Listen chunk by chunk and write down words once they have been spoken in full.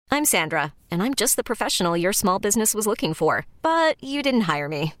I'm Sandra, and I'm just the professional your small business was looking for. But you didn't hire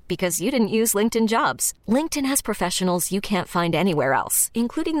me because you didn't use LinkedIn Jobs. LinkedIn has professionals you can't find anywhere else,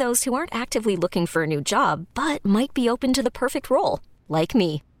 including those who aren't actively looking for a new job, but might be open to the perfect role, like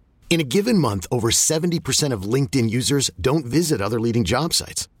me. In a given month, over 70% of LinkedIn users don't visit other leading job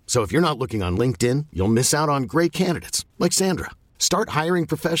sites. So if you're not looking on LinkedIn, you'll miss out on great candidates like Sandra. Start hiring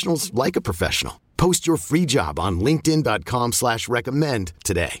professionals like a professional. Post your free job on linkedin.com/recommend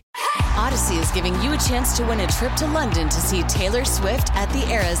today. Odyssey is giving you a chance to win a trip to London to see Taylor Swift at the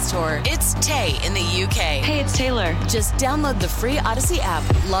Eras Tour. It's Tay in the UK. Hey, it's Taylor. Just download the free Odyssey app,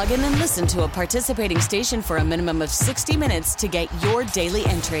 log in and listen to a participating station for a minimum of 60 minutes to get your daily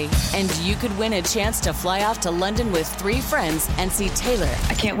entry. And you could win a chance to fly off to London with 3 friends and see Taylor.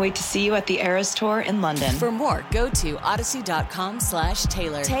 I can't wait to see you at the Eras Tour in London. For more, go to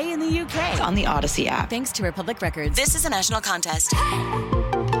odyssey.com/Taylor. Tay in the UK. It's on the Odyssey app. Thanks to Republic Records. This is a national contest.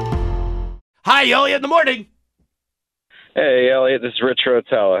 Hi, Elliot, in the morning. Hey, Elliot, this is Rich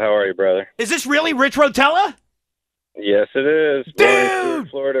Rotella. How are you, brother? Is this really Rich Rotella? Yes, it is. Dude!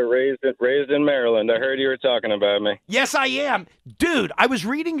 Florida, raised in Maryland. I heard you were talking about me. Yes, I am. Dude, I was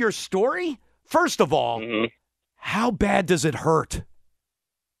reading your story. First of all, How bad does it hurt?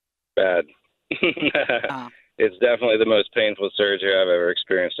 Bad. It's definitely the most painful surgery I've ever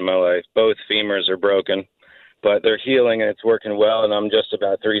experienced in my life. Both femurs are broken, but they're healing and it's working well, and I'm just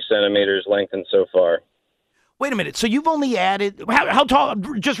about 3 centimeters lengthened so far. Wait a minute. So you've only added how tall?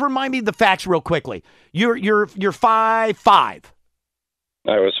 Just remind me the facts real quickly. You're 5'5".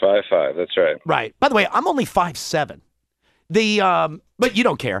 I was 5'5". That's right. Right. By the way, I'm only 5'7". But you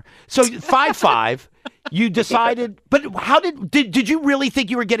don't care. So 5'5". You decided, but how did you really think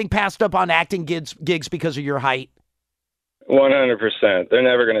you were getting passed up on acting gigs because of your height? 100%. They're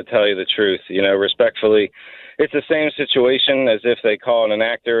never going to tell you the truth. You know, respectfully, it's the same situation as if they call in an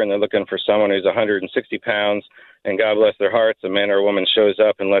actor and they're looking for someone who's 160 pounds, and God bless their hearts, a man or a woman shows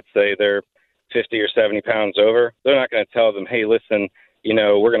up and let's say they're 50 or 70 pounds over. They're not going to tell them, hey, listen, you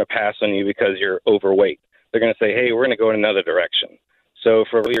know, we're going to pass on you because you're overweight. They're going to say, hey, we're going to go in another direction. So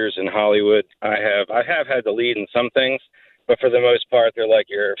for years in Hollywood, I have had the lead in some things, but for the most part, they're like,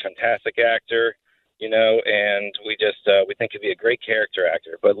 you're a fantastic actor, you know, and we think you'd be a great character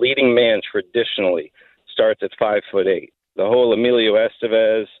actor. But leading man traditionally starts at 5'8". The whole Emilio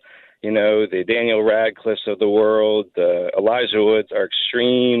Estevez, you know, the Daniel Radcliffes of the world, the Elijah Woods are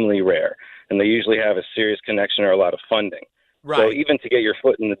extremely rare, and they usually have a serious connection or a lot of funding. Right. So even to get your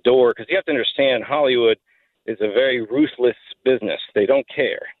foot in the door, because you have to understand Hollywood is a very ruthless business. They don't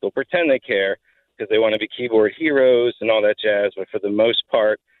care. They'll pretend they care because they want to be keyboard heroes and all that jazz, but for the most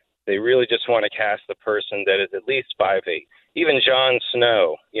part, they really just want to cast the person that is at least 5'8". Even Jon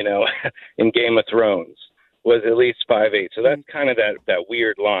Snow, you know, in Game of Thrones was at least 5'8". So that's kind of that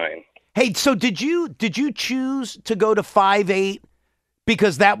weird line. Hey, so did you choose to go to 5'8"?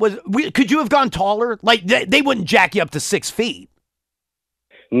 Because could you have gone taller? Like they wouldn't jack you up to 6 feet.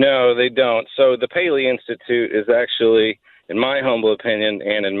 No, they don't. So the Paley Institute is actually, in my humble opinion,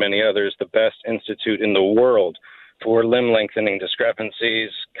 and in many others, the best institute in the world for limb lengthening discrepancies,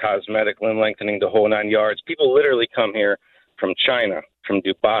 cosmetic limb lengthening, the whole 9 yards. People literally come here from China, from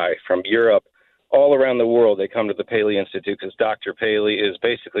Dubai, from Europe, all around the world. They come to the Paley Institute because Dr. Paley is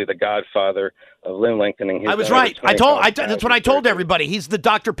basically the godfather of limb lengthening. I was right. That's what I told everybody. He's the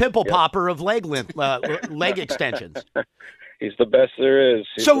Dr. Pimple Popper of leg extensions. He's the best there is.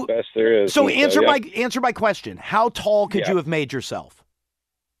 He's the best there is. So answer my question. How tall could you have made yourself?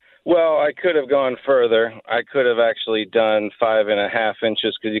 Well, I could have gone further. I could have actually done 5.5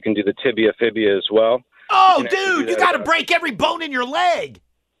 inches because you can do the tibia fibia as well. Oh, dude, you got to break every bone in your leg.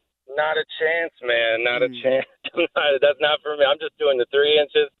 Not a chance, man. Not a chance. That's not for me. I'm just doing the 3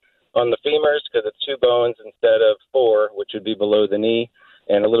 inches on the femurs because it's 2 bones instead of 4, which would be below the knee.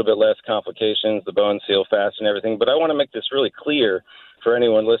 And a little bit less complications, the bones heal fast and everything. But I want to make this really clear for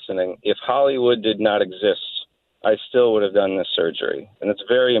anyone listening. If Hollywood did not exist, I still would have done this surgery. And it's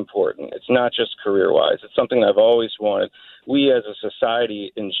very important. It's not just career-wise. It's something I've always wanted. We as a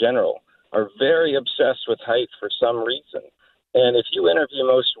society in general are very obsessed with height for some reason. And if you interview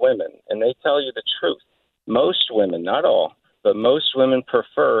most women and they tell you the truth, most women, not all, but most women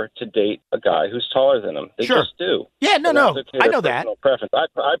prefer to date a guy who's taller than them. They just do. Yeah, no. I know that. Preference. I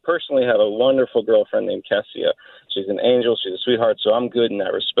personally have a wonderful girlfriend named Kessia. She's an angel. She's a sweetheart, so I'm good in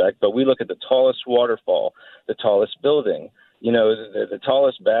that respect. But we look at the tallest waterfall, the tallest building, you know, the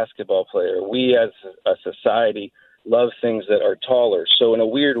tallest basketball player. We as a society love things that are taller. So in a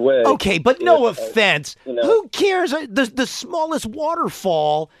weird way. Okay, but no offense. Who cares? The smallest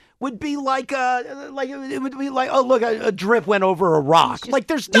waterfall would be like it would be like, oh, look, a drip went over a rock. Like,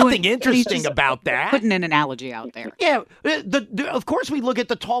 there's nothing interesting about that. Putting an analogy out there. Yeah, of course we look at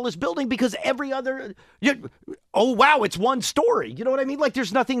the tallest building because every other, oh wow, it's one story. You know what I mean? Like,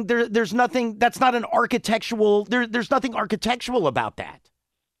 there's nothing. There's nothing. That's not an architectural. There's nothing architectural about that.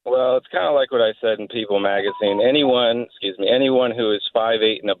 Well, it's kind of like what I said in People magazine. Anyone who is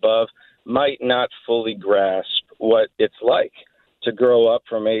 5'8" and above might not fully grasp what it's like to grow up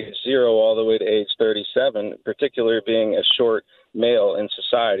from age 0 all the way to age 37, particularly being a short male in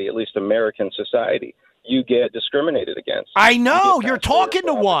society, at least American society. You get discriminated against. I know. You're talking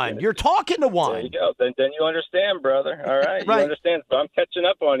to one. There you go. Then you understand, brother. All right. Right. You understand. But I'm catching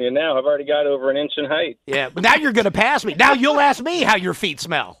up on you now. I've already got over an inch in height. Yeah, but now you're going to pass me. Now you'll ask me how your feet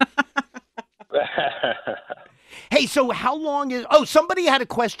smell. Hey, so how long is? Oh, somebody had a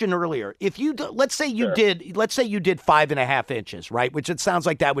question earlier. If you let's say you did 5.5 inches, right? Which it sounds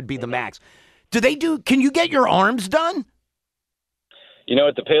like that would be the max. Can you get your arms done? You know,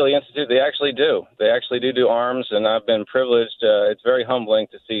 at the Paley Institute, they actually do. They actually do arms, and I've been privileged. It's very humbling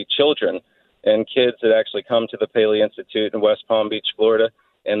to see children and kids that actually come to the Paley Institute in West Palm Beach, Florida,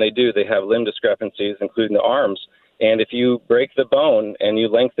 and they have limb discrepancies, including the arms. And if you break the bone and you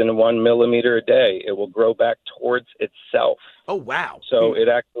lengthen 1 millimeter a day, it will grow back towards itself. Oh, wow. So it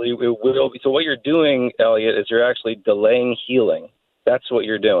will be. So what you're doing, Elliot, is you're actually delaying healing. That's what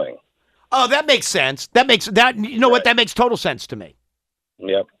you're doing. Oh, that makes sense. You know what? That makes total sense to me.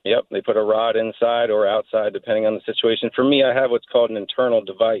 Yep. They put a rod inside or outside, depending on the situation. For me, I have what's called an internal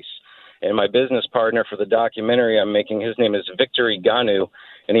device. And my business partner for the documentary I'm making, his name is Victory Ganu,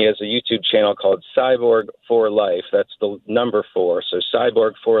 and he has a YouTube channel called Cyborg for Life. That's the number 4. So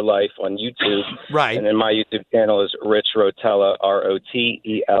Cyborg for Life on YouTube. Right. And then my YouTube channel is Rich Rotella, Rotella.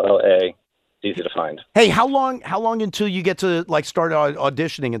 It's easy to find. Hey, how long until you get to start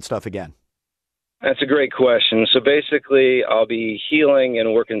auditioning and stuff again? That's a great question. So basically, I'll be healing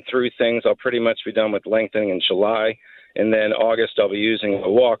and working through things. I'll pretty much be done with lengthening in July. And then August, I'll be using a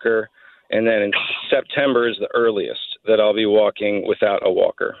walker. And then in September is the earliest that I'll be walking without a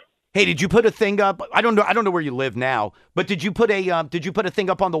walker. Hey, did you put a thing up? I don't know where you live now, but did you put a thing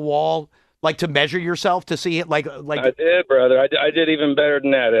up on the wall, like to measure yourself to see it? Like I did, brother. I did even better than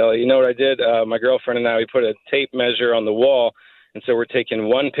that, Ellie. You know what I did? My girlfriend and I, we put a tape measure on the wall. And so we're taking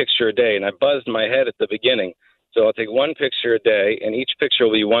one picture a day, and I buzzed my head at the beginning. So I'll take one picture a day, and each picture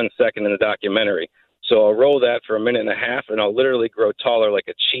will be 1 second in the documentary. So I'll roll that for a minute and a half, and I'll literally grow taller like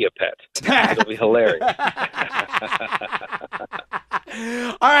a chia pet. It'll be hilarious.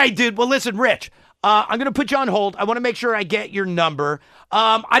 All right, dude. Well, listen, Rich, I'm going to put you on hold. I want to make sure I get your number.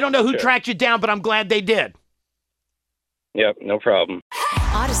 I don't know who tracked you down, but I'm glad they did. Yep, no problem.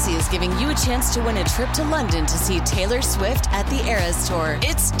 Odyssey is giving you a chance to win a trip to London to see Taylor Swift at the Eras Tour.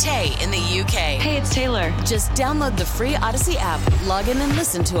 It's Tay in the UK. Hey, it's Taylor. Just download the free Odyssey app, log in and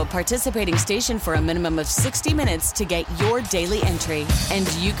listen to a participating station for a minimum of 60 minutes to get your daily entry.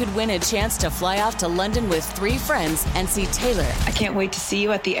 And you could win a chance to fly off to London with 3 friends and see Taylor. I can't wait to see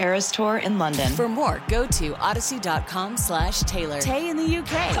you at the Eras Tour in London. For more, go to odyssey.com/Taylor. Tay in the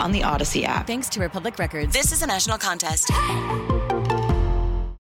UK. It's on the Odyssey app. Thanks to Republic Records. This is a national contest.